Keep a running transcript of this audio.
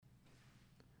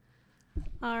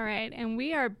All right, and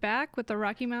we are back with the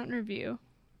Rocky Mountain Review.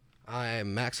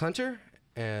 I'm Max Hunter,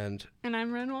 and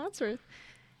I'm Ren Wadsworth.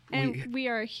 And we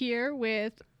are here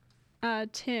with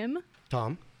Tim.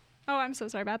 Tom. Oh, I'm so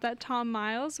sorry about that. Tom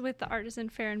Miles with the Artisan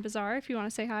Fair and Bazaar, if you want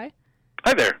to say hi.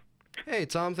 Hi there. Hey,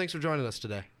 Tom. Thanks for joining us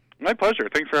today. My pleasure.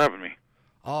 Thanks for having me.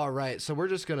 All right, so we're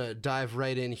just going to dive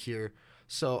right in here.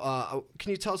 So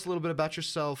can you tell us a little bit about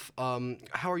yourself?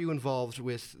 How are you involved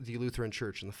with the Lutheran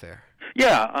Church and the fair?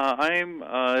 Yeah, I'm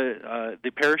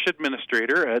the parish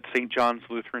administrator at St. John's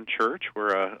Lutheran Church.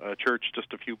 We're a church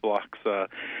just a few blocks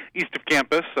east of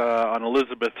campus on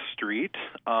Elizabeth Street.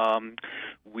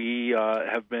 We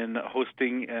have been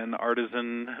hosting an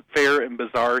artisan fair and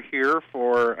bazaar here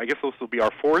for, I guess this will be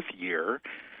our fourth year.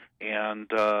 And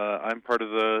I'm part of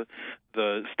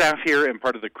the staff here and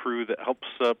part of the crew that helps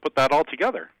put that all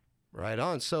together. Right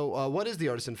on. So what is the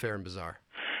Artisan Fair and Bazaar?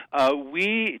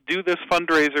 We do this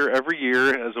fundraiser every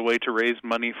year as a way to raise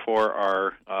money for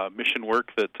our mission work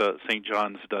that St.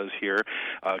 John's does here,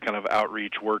 kind of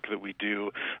outreach work that we do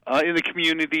in the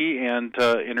community and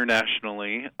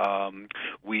internationally.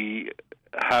 We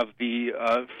have the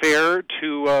fair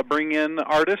to bring in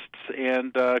artists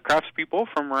and craftspeople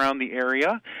from around the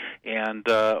area, and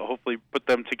hopefully put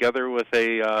them together with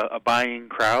a buying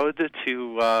crowd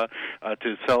to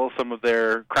sell some of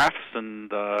their crafts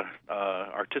and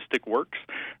artistic works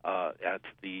at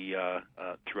the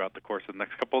throughout the course of the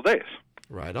next couple of days.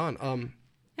 Right on.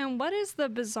 And what is the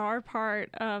bazaar part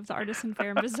of the Artisan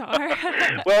Fair and Bazaar?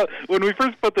 Well, when we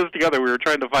first put this together, we were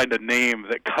trying to find a name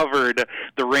that covered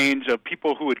the range of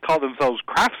people who would call themselves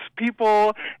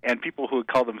craftspeople and people who would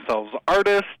call themselves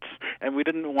artists, and we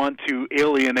didn't want to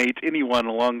alienate anyone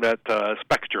along that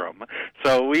spectrum.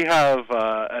 So we have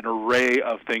an array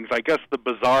of things. I guess the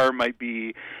bazaar might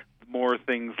be more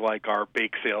things like our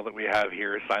bake sale that we have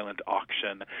here, silent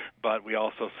auction, but we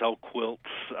also sell quilts.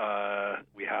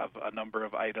 We have a number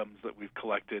of items that we've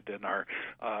collected in our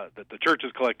that the church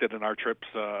has collected in our trips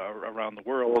around the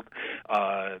world.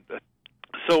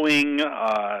 Sewing,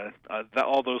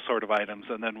 all those sort of items,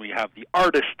 and then we have the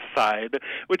artist side,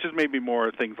 which is maybe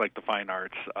more things like the fine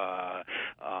arts.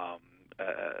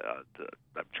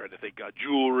 I'm trying to think.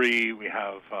 Jewelry. We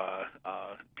have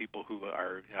people who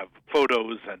have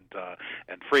photos and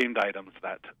framed items,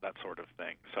 that sort of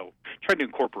thing. So trying to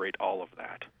incorporate all of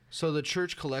that. So the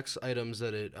church collects items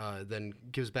that it then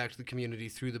gives back to the community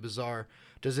through the bazaar.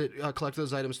 Does it collect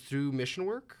those items through mission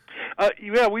work?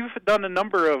 Yeah, we've done a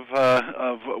number of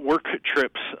work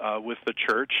trips with the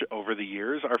church over the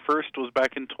years. Our first was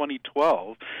back in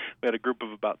 2012. We had a group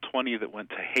of about 20 that went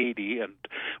to Haiti and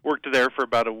worked there for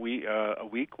about a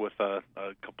week with a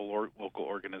couple local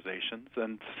organizations.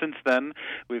 And since then,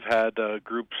 we've had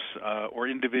groups or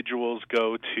individuals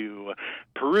go to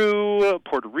Peru,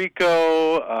 Puerto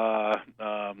Rico,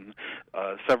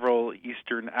 several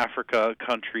Eastern Africa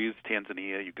countries,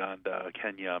 Tanzania, Uganda,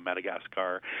 Kenya,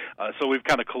 Madagascar. So we've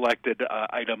kind of collected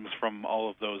items from all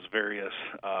of those various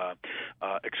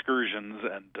excursions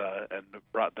and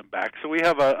brought them back. So we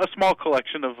have a small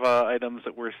collection of items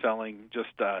that we're selling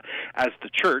just as the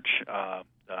church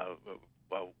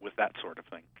with that sort of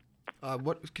thing.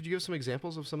 What could you give some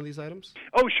examples of some of these items?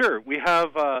 Oh, sure. We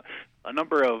have a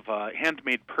number of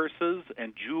handmade purses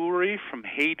and jewelry from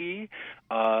Haiti.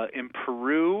 In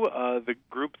Peru, the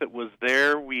group that was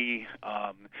there,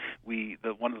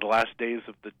 one of the last days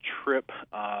of the trip,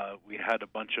 we had a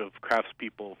bunch of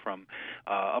craftspeople from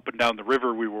up and down the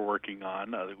river we were working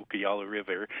on, the Ucayali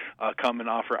River, come and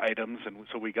offer items, and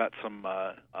so we got some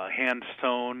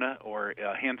hand-sewn or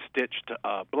hand-stitched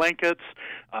blankets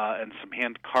and some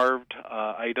hand-carved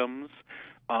items.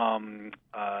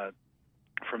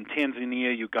 From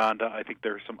Tanzania, Uganda, I think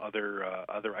there are some other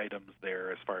items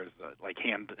there as far as like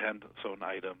hand sewn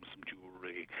items, some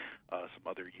jewelry, some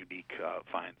other unique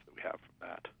finds that we have from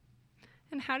that.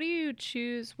 And how do you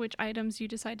choose which items you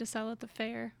decide to sell at the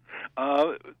fair?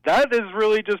 That has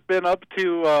really just been up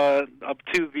to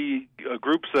the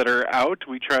groups that are out.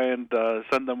 We try and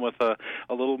send them with a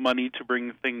little money to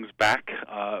bring things back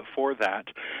for that.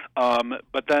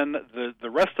 But then the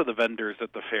rest of the vendors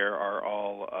at the fair are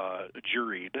all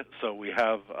juried. So we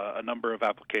have a number of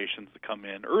applications that come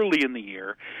in early in the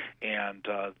year, and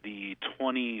the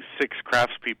 26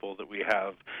 craftspeople that we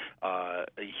have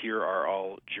here are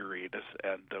all juried.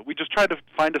 And we just try to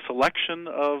find a selection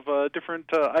of different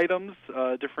items,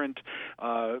 different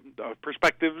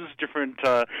perspectives, different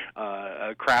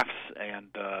crafts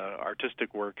and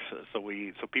artistic works. So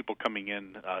people coming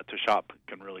in to shop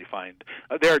can really find.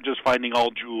 They're just finding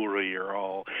all jewelry or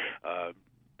all.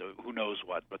 Who knows knows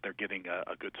what, but they're getting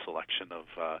a good selection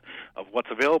of what's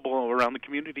available around the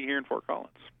community here in Fort Collins.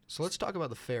 So let's talk about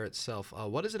the fair itself.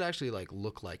 What does it actually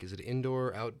look like? Is it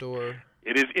indoor, outdoor?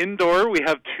 It is indoor. We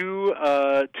have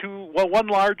one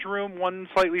large room, one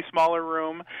slightly smaller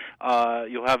room.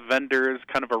 You'll have vendors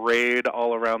kind of arrayed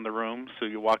all around the room, so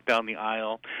you walk down the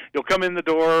aisle. You'll come in the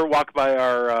door, walk by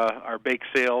our bake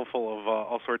sale full of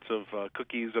all sorts of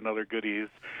cookies and other goodies,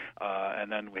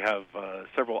 and then we have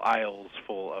several aisles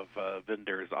full of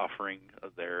vendors offering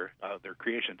their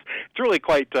creations. It's really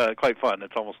quite fun.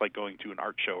 It's almost like going to an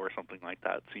art show or something like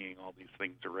that, seeing all these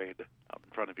things arrayed out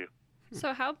in front of you.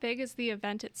 So how big is the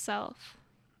event itself?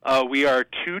 We are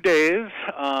 2 days,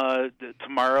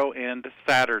 tomorrow and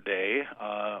Saturday,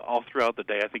 all throughout the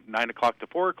day. I think 9 o'clock to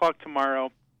 4 o'clock tomorrow,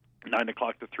 9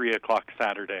 o'clock to 3 o'clock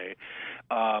Saturday.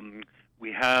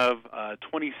 We have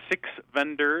 26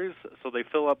 vendors, so they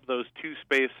fill up those 2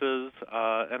 spaces,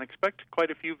 and expect quite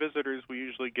a few visitors. We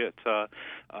usually get,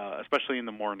 especially in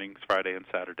the mornings, Friday and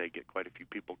Saturday, get quite a few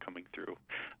people coming through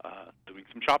doing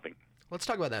some shopping. Let's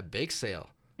talk about that bake sale.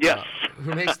 Yes.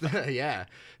 Who makes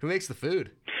the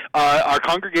food? Our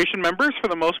congregation members, for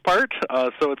the most part.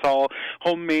 So it's all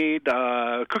homemade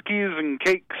cookies and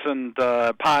cakes and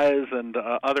pies and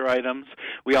other items.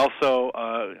 We also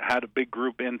had a big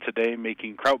group in today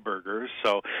making kraut burgers,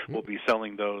 so we'll be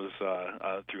selling those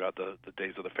throughout the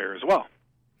days of the fair as well.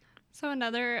 So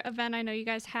another event I know you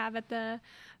guys have at the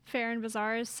Fair and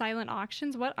Bazaar is silent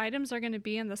auctions. What items are going to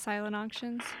be in the silent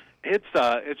auctions? It's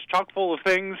chock full of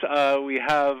things. We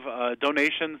have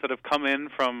donations that have come in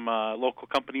from local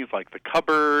companies like The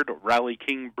Cupboard, Rally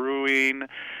King Brewing,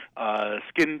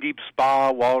 Skin Deep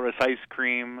Spa, Walrus Ice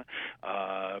Cream,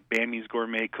 Bammy's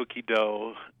Gourmet Cookie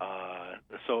Dough.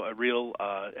 So a real,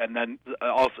 and then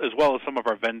also, as well as some of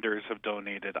our vendors have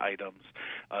donated items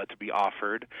to be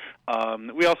offered.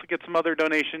 We also get some other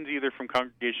donations, either from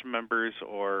congregation members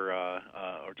or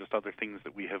just other things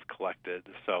that we have collected.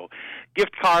 So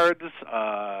gift cards,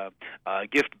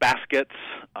 gift baskets,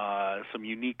 some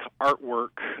unique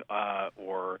artwork,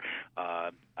 or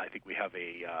I think we have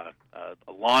a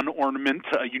lawn ornament,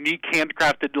 a unique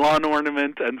handcrafted lawn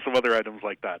ornament, and some other items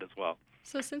like that as well.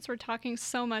 So since we're talking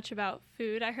so much about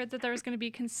food, I heard that there was going to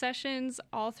be concessions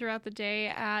all throughout the day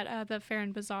at the Fair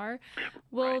and Bazaar.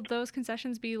 Will those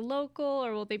concessions be local,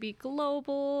 or will they be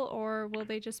global, or will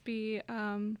they just be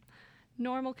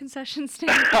normal concession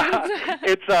stands?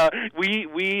 It's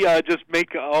we just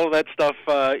make all of that stuff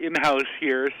in-house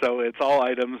here, so it's all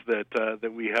items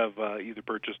that we have either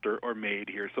purchased or made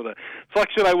here. So the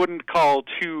selection I wouldn't call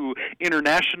too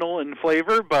international in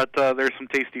flavor, but there's some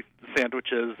tasty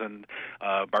sandwiches and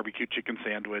barbecue chicken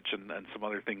sandwich and some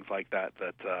other things like that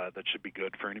should be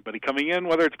good for anybody coming in,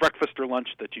 whether it's breakfast or lunch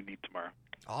that you need tomorrow.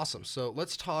 Awesome. So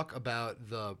let's talk about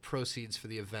the proceeds for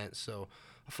the event. So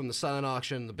from the silent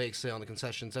auction, the bake sale, and the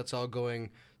concessions, that's all going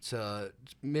to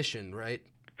Mission, right?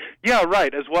 Yeah,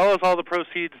 right. As well as all the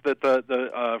proceeds that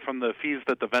from the fees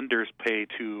that the vendors pay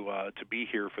to be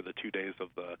here for the 2 days of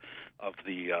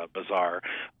the bazaar.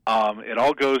 It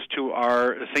all goes to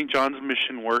our St. John's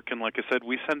Mission work, and like I said,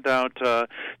 we send out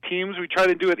teams. We try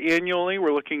to do it annually.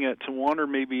 We're looking at one or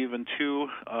maybe even two,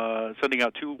 sending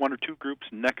out one or two groups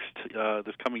next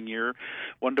this coming year.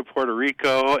 One to Puerto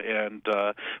Rico, and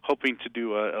hoping to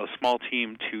do a small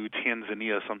team to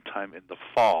Tanzania sometime in the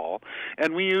fall.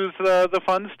 And we use the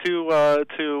funds to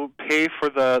pay for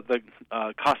the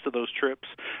cost of those trips.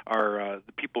 The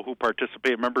people who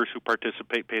participate, members who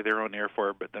participate, pay their own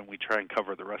airfare, but then we try and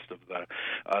cover the rest of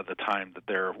the time that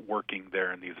they're working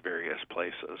there in these various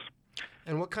places.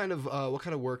 And what kind of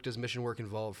work does mission work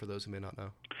involve for those who may not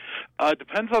know?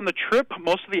 Depends on the trip.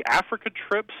 Most of the Africa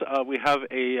trips, we have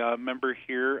a member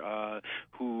here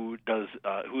who is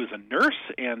a nurse,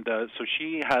 and so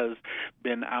she has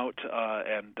been out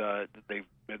and they've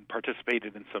been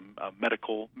participated in some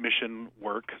medical mission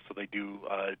work, so they do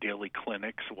daily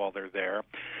clinics while they're there.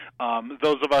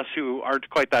 Those of us who aren't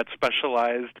quite that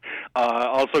specialized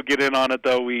also get in on it,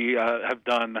 though. We have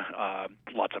done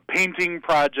lots of painting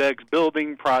projects,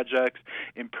 building projects.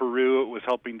 In Peru, it was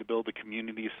helping to build a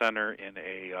community center in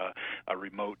a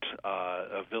remote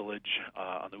village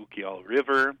on the Ukial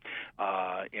River.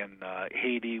 In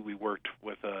Haiti, we worked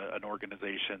with an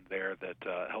organization there that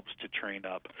helps to train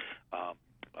up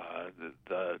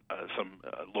some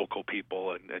local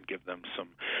people and give them some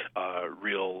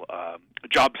real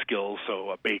job skills, so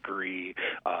a bakery,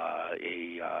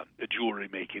 a jewelry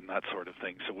making, that sort of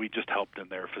thing. So we just helped in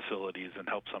their facilities and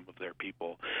helped some of their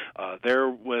people there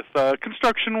with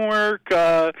construction work,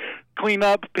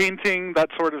 cleanup, painting, that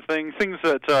sort of thing, things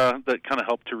that kind of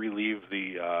help to relieve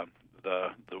the the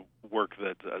work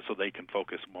that so they can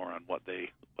focus more on what they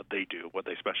do, what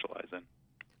they specialize in.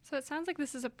 So it sounds like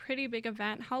this is a pretty big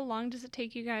event. How long does it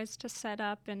take you guys to set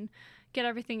up and get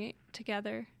everything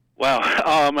together? Well,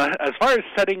 as far as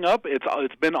setting up,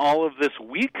 it's been all of this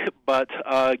week, but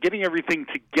getting everything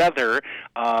together,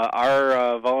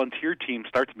 our volunteer team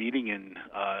starts meeting in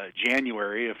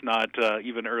January, if not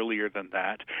even earlier than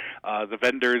that. The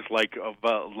vendors like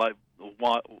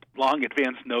long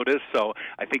advance notice, so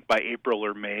I think by April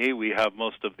or May we have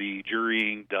most of the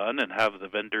jurying done and have the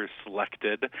vendors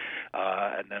selected,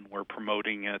 and then we're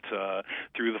promoting it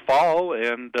through the fall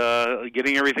and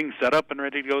getting everything set up and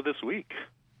ready to go this week.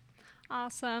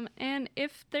 Awesome. And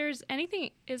if there's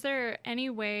anything, is there any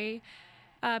way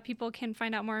people can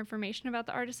find out more information about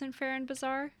the Artisan Fair and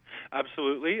Bazaar?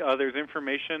 Absolutely. There's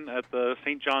information at the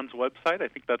St. John's website. I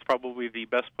think that's probably the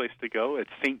best place to go. It's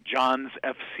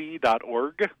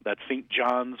stjohnsfc.org. That's St.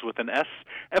 John's with an S.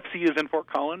 FC is in Fort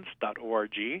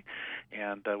Collins.org.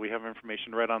 And we have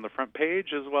information right on the front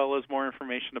page, as well as more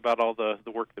information about all the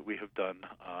work that we have done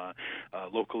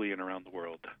locally and around the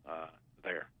world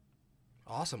there.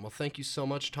 Awesome. Well, thank you so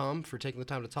much, Tom, for taking the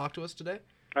time to talk to us today.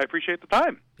 I appreciate the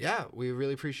time. Yeah, we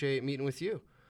really appreciate meeting with you.